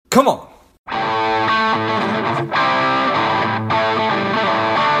Come on.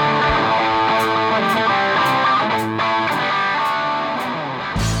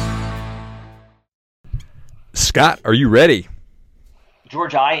 Scott, are you ready?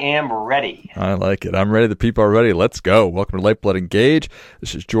 George, I am ready. I like it. I'm ready. The people are ready. Let's go. Welcome to Lifeblood Engage.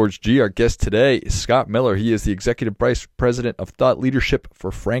 This is George G. Our guest today is Scott Miller. He is the Executive Vice President of Thought Leadership for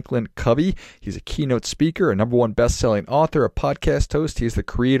Franklin Covey. He's a keynote speaker, a #1 best-selling author, a podcast host. He is the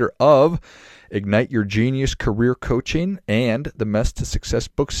creator of Ignite Your Genius Career Coaching and the Mess to Success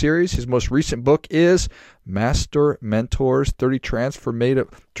book series. His most recent book is Master Mentors, 30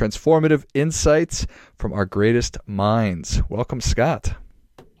 Transformative Insights from Our Greatest Minds. Welcome, Scott.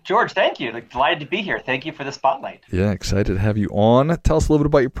 George, thank you. Delighted to be here. Thank you for the spotlight. Yeah, excited to have you on. Tell us a little bit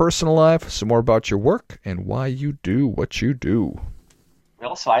about your personal life, some more about your work, and why you do what you do.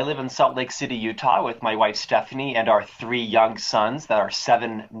 Well, so I live in Salt Lake City, Utah with my wife Stephanie and our 3 young sons that are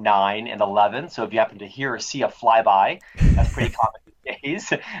 7, 9, and 11. So if you happen to hear or see a flyby, that's pretty common these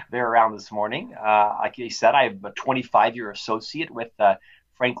days. They're around this morning. Like you said, I'm a 25-year associate with the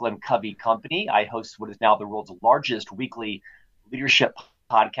Franklin Covey Company. I host what is now the world's largest weekly leadership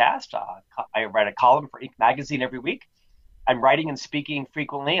podcast. I write a column for Inc. magazine every week. I'm writing and speaking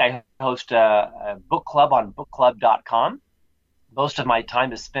frequently. I host a book club on bookclub.com. Most of my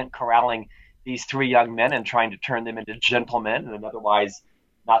time is spent corralling these 3 young men and trying to turn them into gentlemen in an otherwise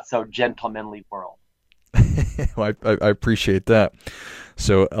not so gentlemanly world. Well, I appreciate that.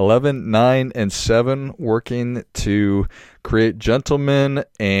 So 11, 9, and 7 working to create gentlemen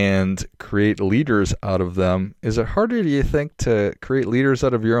and create leaders out of them. Is it harder, do you think, to create leaders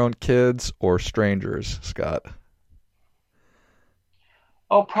out of your own kids or strangers, Scott?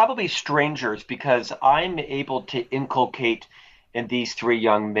 Oh, probably strangers, because I'm able to inculcate in these 3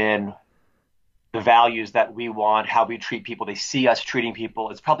 young men the values that we want, how we treat people. They see us treating people.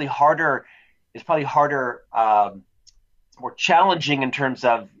 It's probably harder. It's more challenging in terms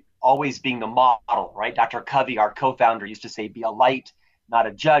of always being the model, right? Dr. Covey, our co-founder, used to say, be a light, not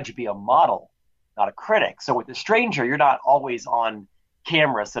a judge, be a model, not a critic. So with a stranger, you're not always on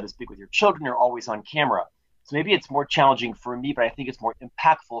camera, so to speak. With your children, you're always on camera. So maybe it's more challenging for me, but I think it's more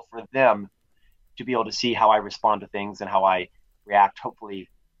impactful for them to be able to see how I respond to things and how I react, hopefully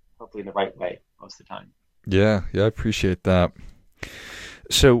in the right way most of the time. Yeah, I appreciate that.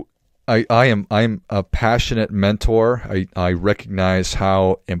 So I'm a passionate mentor. I recognize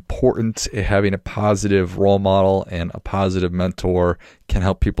how important having a positive role model and a positive mentor can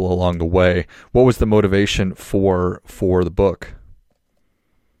help people along the way. What was the motivation for the book?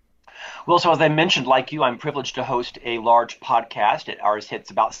 Well, so as I mentioned, like you, I'm privileged to host a large podcast. Ours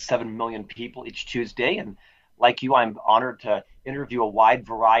hits about 7 million people each Tuesday. And like you, I'm honored to interview a wide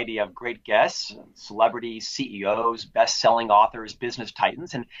variety of great guests, celebrities, CEOs, best-selling authors, business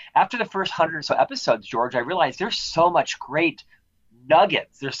titans. And after the first 100 or so episodes, George, I realized there's so much great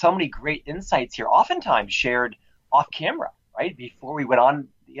nuggets. There's so many great insights here, oftentimes shared off camera, right? Before we went on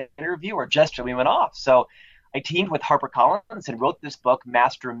the interview or just when we went off. So I teamed with HarperCollins and wrote this book,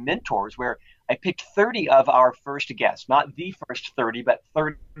 Master Mentors, where I picked 30 of our first guests, not the first 30, but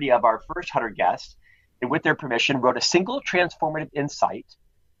 30 of our first 100 guests. And with their permission, wrote a single transformative insight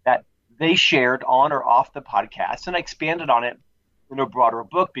that they shared on or off the podcast. And I expanded on it in a broader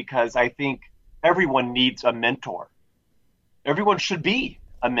book because I think everyone needs a mentor. Everyone should be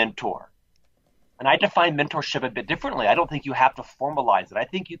a mentor. And I define mentorship a bit differently. I don't think you have to formalize it. I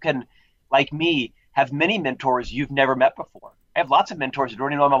think you can, like me, have many mentors you've never met before. I have lots of mentors who don't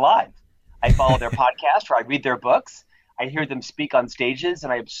even know I'm alive. I follow their podcast or I read their books. I hear them speak on stages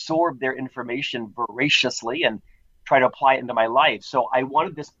and I absorb their information voraciously and try to apply it into my life. So I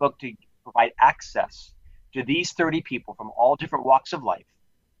wanted this book to provide access to these 30 people from all different walks of life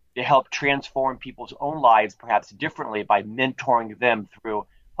to help transform people's own lives perhaps differently by mentoring them through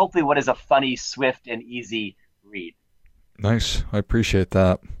hopefully what is a funny, swift, and easy read. Nice. I appreciate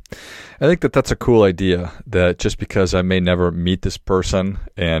that. I think that's a cool idea, that just because I may never meet this person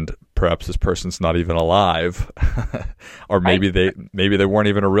and perhaps this person's not even alive or maybe they weren't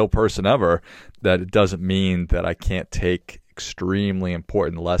even a real person ever, that it doesn't mean that I can't take extremely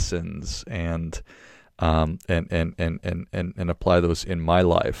important lessons and apply those in my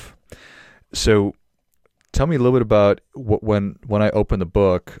life. So tell me a little bit about when I open the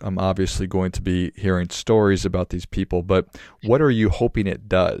book, I'm obviously going to be hearing stories about these people, but what are you hoping it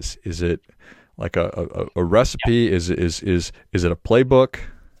does? Is it like a recipe? Yeah. Is it a playbook?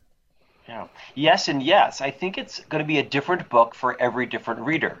 Yeah. Yes and yes. I think it's going to be a different book for every different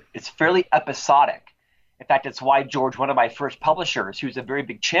reader. It's fairly episodic. In fact, it's why George, one of my first publishers, who's a very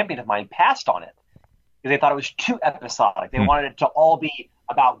big champion of mine, passed on it because they thought it was too episodic. They wanted it to all be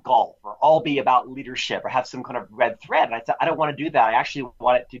about golf or all be about leadership or have some kind of red thread. And I said, I don't want to do that. I actually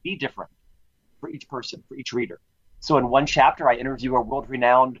want it to be different for each person, for each reader. So in one chapter, I interview a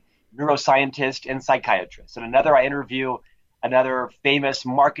world-renowned neuroscientist and psychiatrist. In another, I interview another famous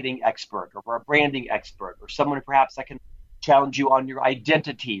marketing expert or a branding expert or someone who perhaps I can challenge you on your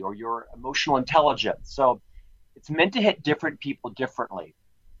identity or your emotional intelligence. So it's meant to hit different people differently.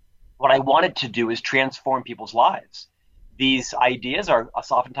 What I wanted to do is transform people's lives. These ideas are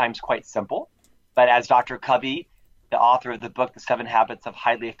oftentimes quite simple, but as Dr. Covey, the author of the book, The 7 Habits of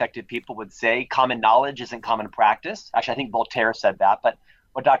Highly Effective People, would say, common knowledge isn't common practice. Actually, I think Voltaire said that, but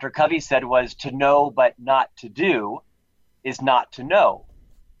what Dr. Covey said was to know but not to do is not to know.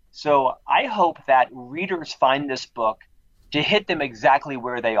 So I hope that readers find this book to hit them exactly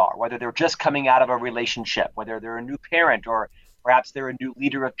where they are, whether they're just coming out of a relationship, whether they're a new parent, or perhaps they're a new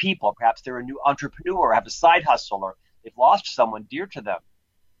leader of people, perhaps they're a new entrepreneur, or have a side hustle, or they've lost someone dear to them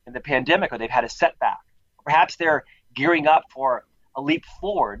in the pandemic, or they've had a setback. Perhaps they're gearing up for a leap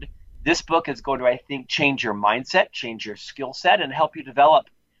forward. This book is going to, I think, change your mindset, change your skill set, and help you develop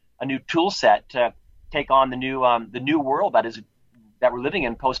a new tool set to take on the new world that we're living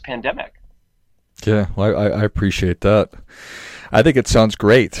in post-pandemic. Yeah, well, I appreciate that. I think it sounds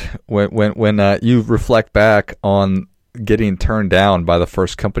great when you reflect back on getting turned down by the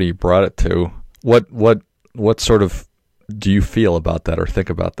first company you brought it to. What sort of do you feel about that or think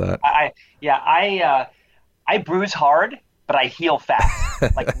about that? I bruise hard, but I heal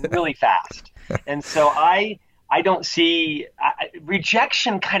fast, like really fast. And so I don't see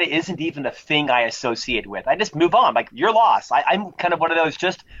rejection kind of isn't even a thing I associate with. I just move on. Like, you're lost. I'm kind of one of those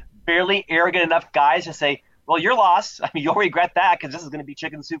just barely arrogant enough guys to say, well, you're lost. I mean, you'll regret that because this is going to be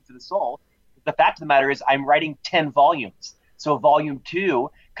chicken soup for the soul. The fact of the matter is I'm writing 10 volumes. So volume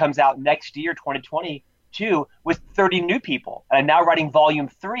 2 comes out next year, 2022, with 30 new people. And I'm now writing volume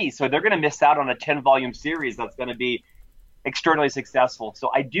 3. So they're going to miss out on a 10-volume series that's going to be externally successful.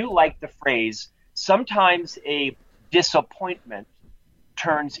 So I do like the phrase, sometimes a disappointment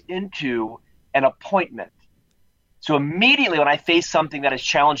turns into an appointment. So immediately when I face something that is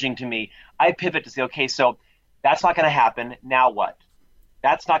challenging to me, I pivot to say, okay, so that's not going to happen. Now what?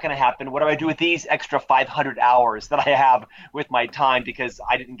 That's not going to happen. What do I do with these extra 500 hours that I have with my time because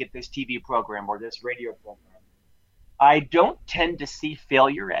I didn't get this TV program or this radio program? I don't tend to see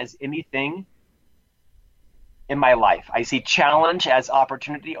failure as anything in my life. I see challenge as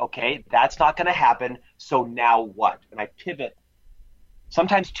opportunity. Okay, that's not going to happen. So now what? And I pivot,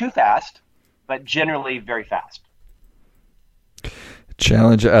 sometimes too fast, but generally very fast.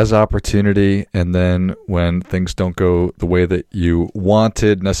 Challenge as opportunity, and then when things don't go the way that you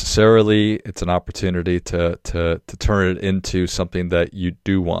wanted necessarily, it's an opportunity to turn it into something that you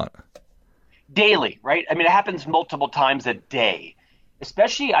do want. Daily, right? I mean, it happens multiple times a day.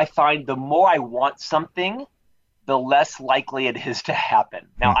 Especially, I find the more I want something, the less likely it is to happen.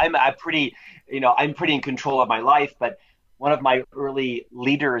 Now, I'm pretty in control of my life, but one of my early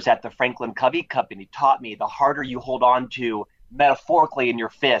leaders at the Franklin Covey Company taught me the harder you hold on to metaphorically in your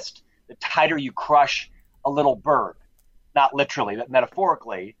fist, the tighter you crush a little bird. Not literally, but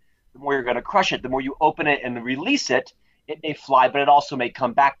metaphorically, the more you're going to crush it, the more you open it and release it, it may fly, but it also may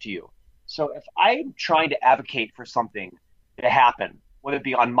come back to you. So if I'm trying to advocate for something to happen, whether it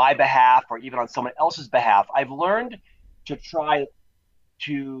be on my behalf or even on someone else's behalf, I've learned to try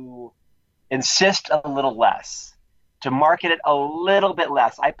to insist a little less, to market it a little bit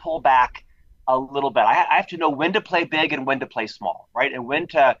less. I pull back a little bit. I have to know when to play big and when to play small, right? And when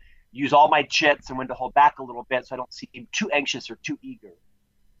to use all my chits and when to hold back a little bit so I don't seem too anxious or too eager.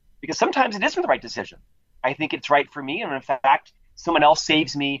 Because sometimes it isn't the right decision. I think it's right for me. And in fact, someone else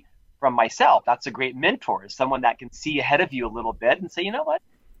saves me from myself. That's a great mentor, is someone that can see ahead of you a little bit and say, you know what,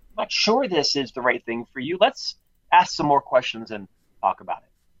 I'm not sure this is the right thing for you. Let's ask some more questions and talk about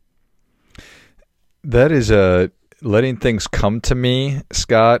it. That is letting things come to me,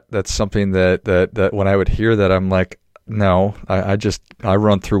 Scott. That's something that when I would hear that, I'm like, no, I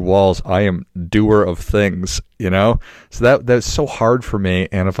run through walls. I am doer of things, So that's so hard for me.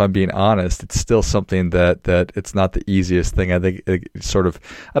 And if I'm being honest, it's still something that it's not the easiest thing. I think it sort of,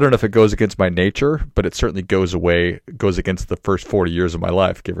 I don't know if it goes against my nature, but it certainly goes against the first 40 years of my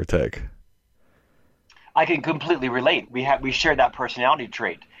life, give or take. I can completely relate. We share that personality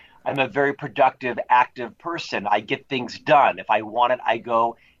trait. I'm a very productive, active person. I get things done. If I want it, I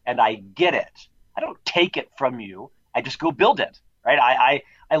go and I get it. I don't take it from you. I just go build it, right?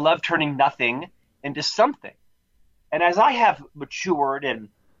 I love turning nothing into something. And as I have matured and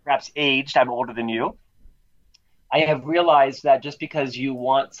perhaps aged, I'm older than you, I have realized that just because you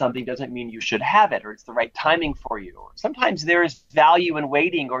want something doesn't mean you should have it or it's the right timing for you. Or sometimes there is value in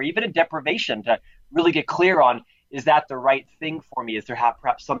waiting or even in deprivation to really get clear on, is that the right thing for me? Is there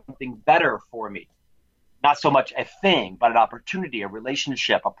perhaps something better for me? Not so much a thing, but an opportunity, a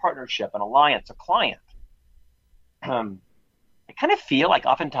relationship, a partnership, an alliance, a client. I kind of feel like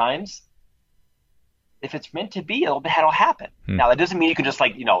oftentimes if it's meant to be, it'll happen. Now, that doesn't mean you can just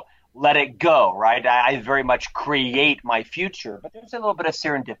let it go, right? I very much create my future, but there's a little bit of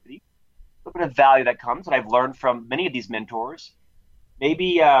serendipity, a little bit of value that comes, and I've learned from many of these mentors.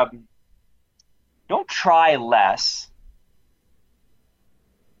 Maybe don't try less.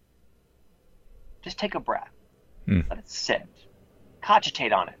 Just take a breath. Let it sit.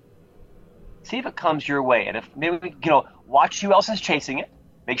 Cogitate on it. See if it comes your way. And if maybe, watch who else is chasing it.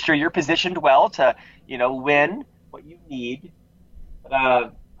 Make sure you're positioned well to, win what you need.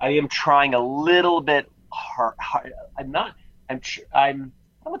 But I am trying a little bit hard. I don't know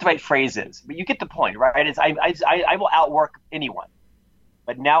what the right phrase is, but you get the point, right? I will outwork anyone.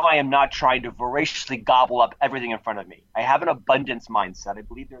 But now I am not trying to voraciously gobble up everything in front of me. I have an abundance mindset. I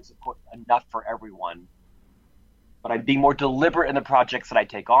believe there's enough for everyone. But I'm being more deliberate in the projects that I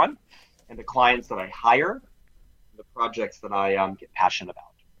take on and the clients that I hire, and the projects that I get passionate about.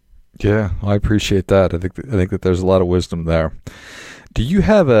 Yeah, I appreciate that. I think that there's a lot of wisdom there. Do you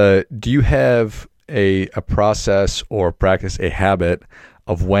have a process or practice, a habit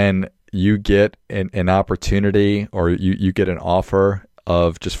of when you get an opportunity or you get an offer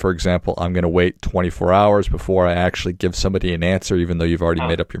of just, for example, I'm going to wait 24 hours before I actually give somebody an answer, even though you've already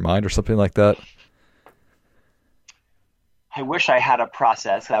made up your mind or something like that? I wish I had a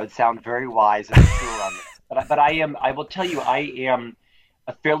process. That would sound very wise and mature on this. But I will tell you, I am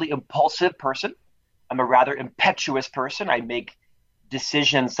a fairly impulsive person. I'm a rather impetuous person. I make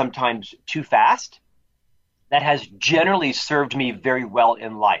decisions sometimes too fast. That has generally served me very well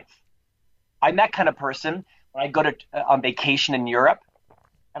in life. I'm that kind of person. When I go on vacation in Europe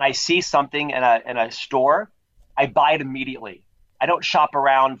and I see something in a store, I buy it immediately. I don't shop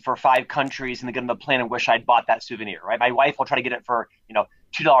around for 5 countries and then get on the plane and wish I'd bought that souvenir, right? My wife will try to get it for,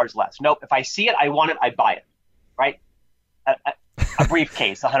 $2 less. Nope. If I see it, I want it, I buy it, right? A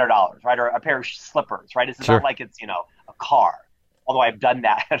briefcase, $100, right? Or a pair of slippers, right? It's not like it's, a car, although I've done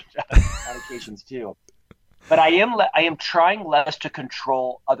that on occasions too. But I am trying less to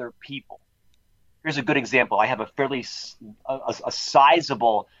control other people. Here's a good example. I have a fairly a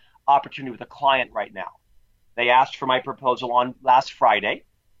sizable opportunity with a client right now. They asked for my proposal on last Friday.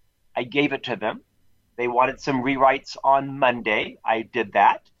 I gave it to them. They wanted some rewrites on Monday. I did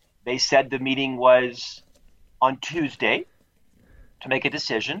that. They said the meeting was on Tuesday to make a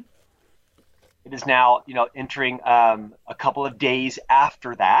decision. It is now, entering a couple of days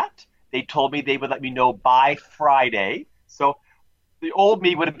after that. They told me they would let me know by Friday. So the old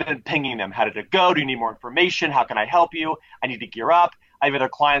me would have been pinging them. How did it go? Do you need more information? How can I help you? I need to gear up. I have other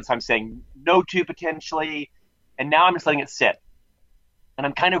clients I'm saying no to potentially. And now I'm just letting it sit. And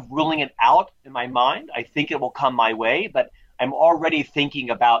I'm kind of ruling it out in my mind. I think it will come my way, but I'm already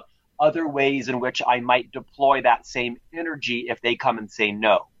thinking about other ways in which I might deploy that same energy if they come and say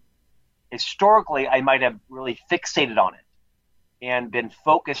no. Historically, I might have really fixated on it and been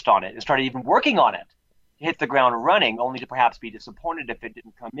focused on it and started even working on it to hit the ground running, only to perhaps be disappointed if it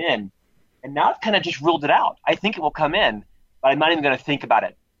didn't come in. And now I've kind of just ruled it out. I think it will come in, but I'm not even going to think about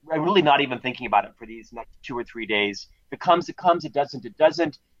it. I'm really not even thinking about it for these next 2 or 3 days. If it comes, it comes. It doesn't, it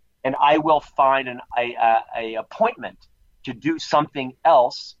doesn't. And I will find an appointment to do something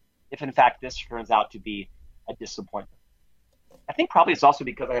else if, in fact, this turns out to be a disappointment. I think probably it's also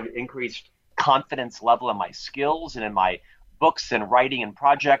because I have an increased confidence level in my skills and in my books and writing and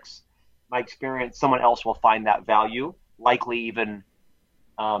projects. My experience, someone else will find that value, likely even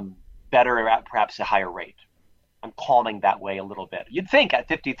better or at perhaps a higher rate. I'm calming that way a little bit. You'd think at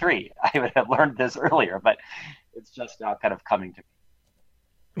 53 I would have learned this earlier, but it's just now kind of coming to me.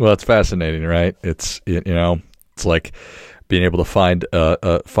 Well, it's fascinating, right? It's it's like being able to find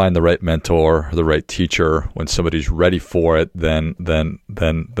the right mentor, the right teacher. When somebody's ready for it, then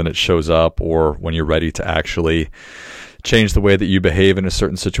it shows up. Or when you're ready to actually change the way that you behave in a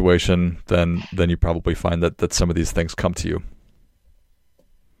certain situation, then you probably find that some of these things come to you.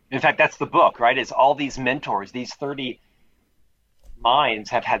 In fact, that's the book, right? It's all these mentors, these 30 minds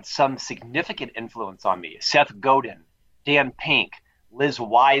have had some significant influence on me. Seth Godin, Dan Pink, Liz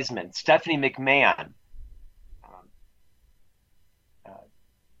Wiseman, Stephanie McMahon,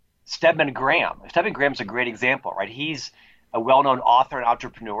 Stedman Graham. Stedman Graham's a great example, right? He's a well-known author and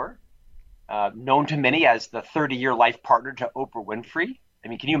entrepreneur, known to many as the 30-year life partner to Oprah Winfrey. I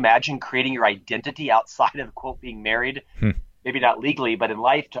mean, can you imagine creating your identity outside of, quote, being married? Hmm. Maybe not legally, but in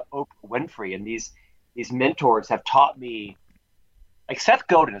life, to Oprah Winfrey. And these mentors have taught me, like Seth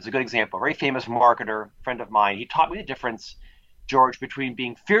Godin is a good example, a very famous marketer, friend of mine. He taught me the difference, George, between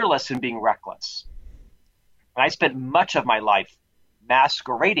being fearless and being reckless. And I spent much of my life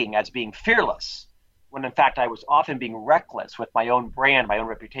masquerading as being fearless, when in fact I was often being reckless with my own brand, my own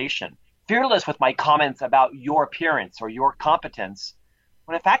reputation. Fearless with my comments about your appearance or your competence,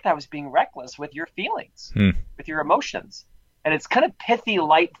 when in fact I was being reckless with your feelings, with your emotions. And it's kind of pithy,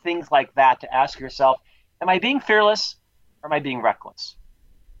 light things like that to ask yourself, am I being fearless or am I being reckless?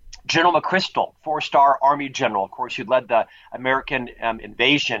 General McChrystal, 4-star Army general, of course, who led the American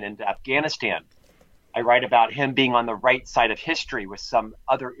invasion into Afghanistan. I write about him being on the right side of history with some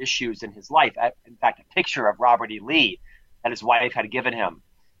other issues in his life. In fact, a picture of Robert E. Lee that his wife had given him.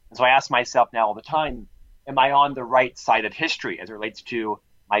 And so I ask myself now all the time, am I on the right side of history as it relates to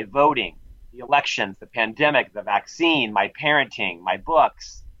my voting, the elections, the pandemic, the vaccine, my parenting, my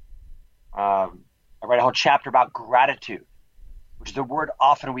books? I write a whole chapter about gratitude, which is a word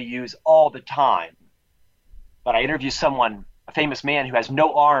often we use all the time. But I interview someone, a famous man who has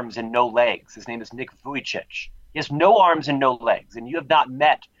no arms and no legs. His name is Nick Vujicic. He has no arms and no legs, and you have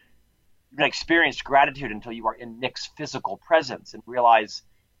not experienced gratitude until you are in Nick's physical presence and realize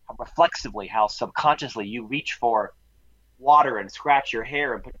how reflexively, how subconsciously you reach for water and scratch your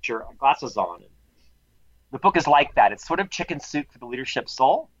hair and put your glasses on. The book is like that. It's sort of chicken soup for the leadership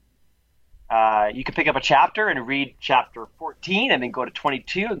soul. You can pick up a chapter and read chapter 14 and then go to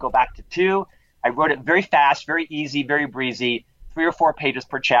 22 and go back to 2. I wrote it very fast, very easy, very breezy, 3 or 4 pages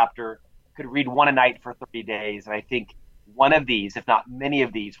per chapter. Could read one a night for 30 days. And I think one of these, if not many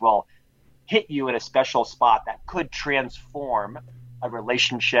of these, will hit you in a special spot that could transform a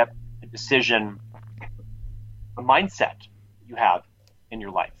relationship, a decision, a mindset you have in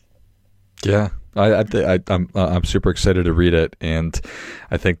your life. Yeah, I'm super excited to read it, and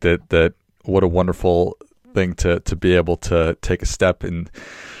I think that what a wonderful thing to be able to take a step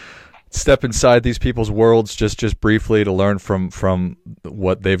inside these people's worlds just briefly to learn from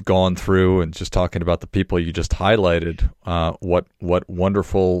what they've gone through, and just talking about the people you just highlighted. What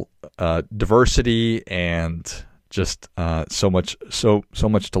wonderful diversity, and just so much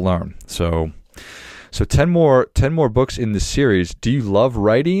to learn. So 10 more books in this series. Do you love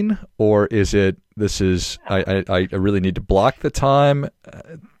writing, or is it I really need to block the time?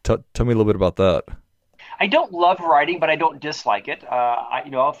 Tell me a little bit about that. I don't love writing, but I don't dislike it. I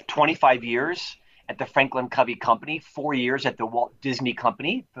have 25 years at the Franklin Covey Company, 4 years at the Walt Disney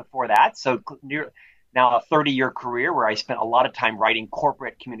Company before that. So now a 30-year career where I spent a lot of time writing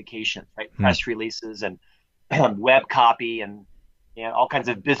corporate communications, right? Press releases and web copy and all kinds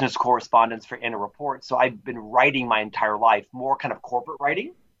of business correspondence for annual reports. So I've been writing my entire life, more kind of corporate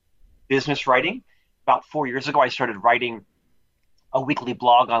writing, business writing. About 4 years ago, I started writing a weekly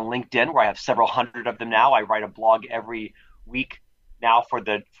blog on LinkedIn, where I have several hundred of them now. I write a blog every week now for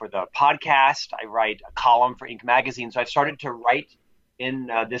the podcast. I write a column for Inc. magazine. So I've started to write in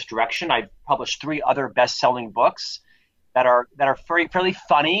this direction. I've published 3 other best-selling books that are fairly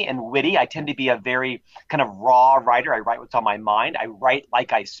funny and witty. I tend to be a very kind of raw writer. I write what's on my mind. I write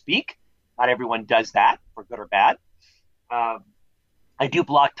like I speak. Not everyone does that, for good or bad. I do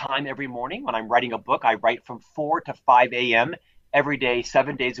block time every morning when I'm writing a book. I write from 4 to 5 a.m. every day,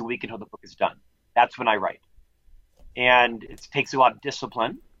 7 days a week until the book is done. That's when I write. And it takes a lot of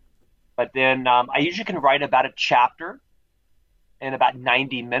discipline. But then I usually can write about a chapter in about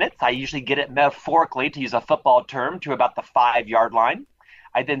 90 minutes. I usually get it metaphorically, to use a football term, to about the 5-yard line.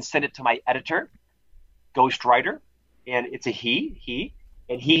 I then send it to my editor, ghostwriter, and it's a he,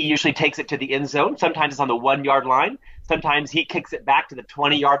 and he usually takes it to the end zone. Sometimes it's on the 1-yard line. Sometimes he kicks it back to the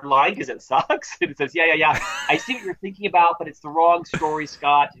 20-yard line because it sucks. And it says, yeah. I see what you're thinking about, but it's the wrong story,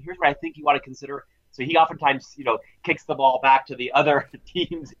 Scott. Here's what I think you want to consider. So he oftentimes, kicks the ball back to the other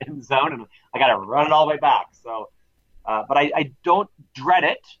team's end zone, and I got to run it all the way back. So, but I don't dread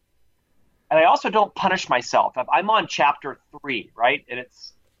it, and I also don't punish myself. I'm on chapter 3, right? And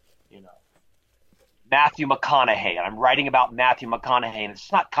it's, Matthew McConaughey, and I'm writing about Matthew McConaughey, and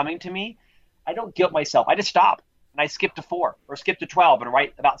it's not coming to me. I don't guilt myself. I just stop, and I skip to 4 or skip to 12 and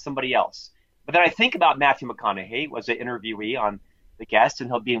write about somebody else. But then I think about Matthew McConaughey, was an interviewee on The Guest, and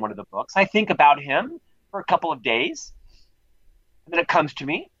he'll be in one of the books. I think about him for a couple of days, and then it comes to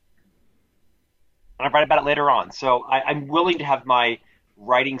me, and I write about it later on. So I'm willing to have my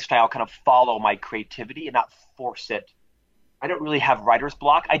writing style kind of follow my creativity and not force it. I don't really have writer's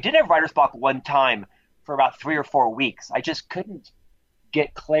block. I did have writer's block one time for about 3 or 4 weeks. I just couldn't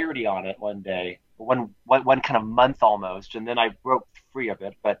get clarity on it one day one kind of month almost, and then I broke free of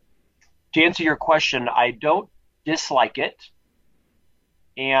it. But to answer your question, I don't dislike it,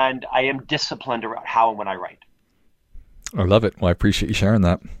 and I am disciplined around how and when I write. I love it. Well, I appreciate you sharing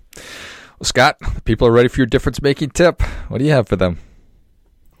that. Well, Scott, people are ready for your difference-making tip. What do you have for them?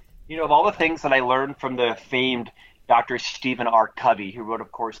 Of all the things that I learned from the famed Dr. Stephen R. Covey, who wrote,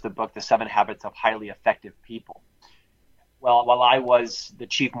 of course, the book, The 7 Habits of Highly Effective People. Well, while I was the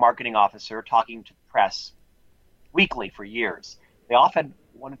chief marketing officer talking to the press weekly for years, they often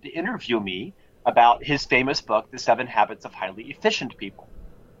wanted to interview me about his famous book, The 7 Habits of Highly Efficient People.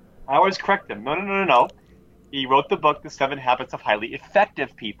 I always correct them. No. He wrote the book, The 7 Habits of Highly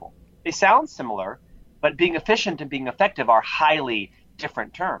Effective People. They sound similar, but being efficient and being effective are highly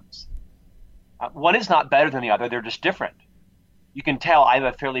different terms. One is not better than the other. They're just different. You can tell I'm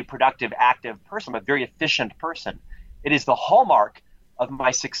a fairly productive, active person. I'm a very efficient person. It is the hallmark of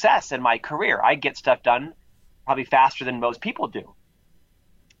my success in my career. I get stuff done probably faster than most people do.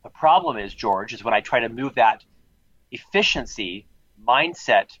 The problem is, George, is when I try to move that efficiency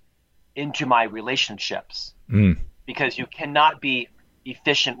mindset into my relationships. Because you cannot be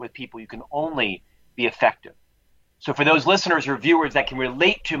efficient with people. You can only be effective. So for those listeners or viewers that can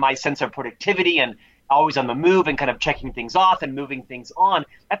relate to my sense of productivity and always on the move and kind of checking things off and moving things on,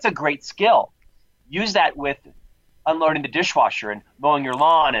 that's a great skill. Use that with unloading the dishwasher and mowing your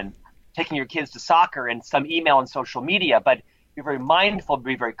lawn and taking your kids to soccer and some email and social media. But be very mindful,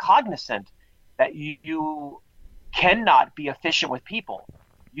 be very cognizant that you cannot be efficient with people.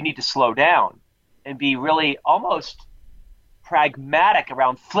 You need to slow down and be really almost pragmatic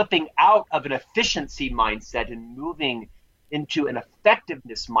around flipping out of an efficiency mindset and moving into an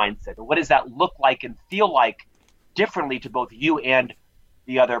effectiveness mindset. And what does that look like and feel like differently to both you and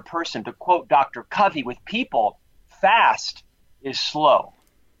the other person? To quote Dr. Covey, with people, fast is slow,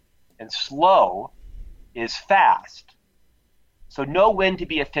 and slow is fast. So know when to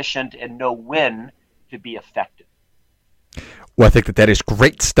be efficient and know when to be effective. Well, I think that is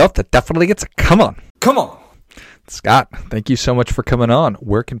great stuff. That definitely gets a come on. Scott, thank you so much for coming on.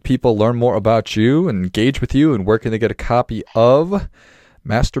 Where can people learn more about you and engage with you, and where can they get a copy of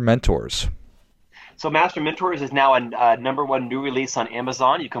Master Mentors? So Master Mentors is now a #1 new release on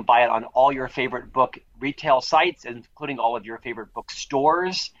Amazon. You can buy it on all your favorite book retail sites, including all of your favorite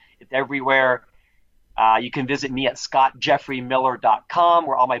bookstores. It's everywhere. You can visit me at scottjeffreymiller.com,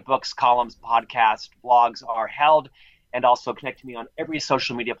 where all my books, columns, podcasts, blogs are held. And also connect to me on every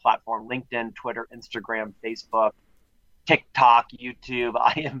social media platform: LinkedIn, Twitter, Instagram, Facebook, TikTok, YouTube.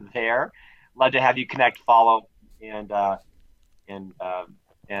 I am there. Love to have you connect, follow, and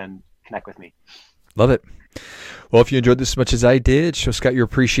connect with me. Love it. Well, if you enjoyed this as much as I did, show Scott your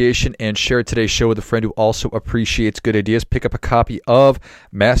appreciation and share today's show with a friend who also appreciates good ideas. Pick up a copy of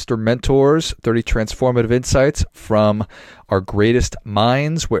Master Mentors, 30 Transformative Insights from Our Greatest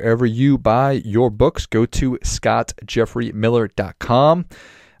Minds. Wherever you buy your books, go to scottjeffreymiller.com.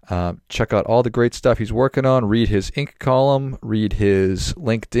 Check out all the great stuff he's working on. Read his Inc. column, read his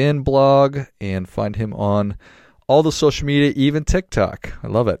LinkedIn blog, and find him on all the social media, even TikTok. I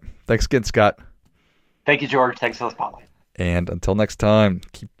love it. Thanks again, Scott. Thank you, George. Thanks for the spotlight. And until next time,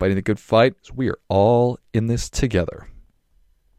 keep fighting the good fight. We are all in this together.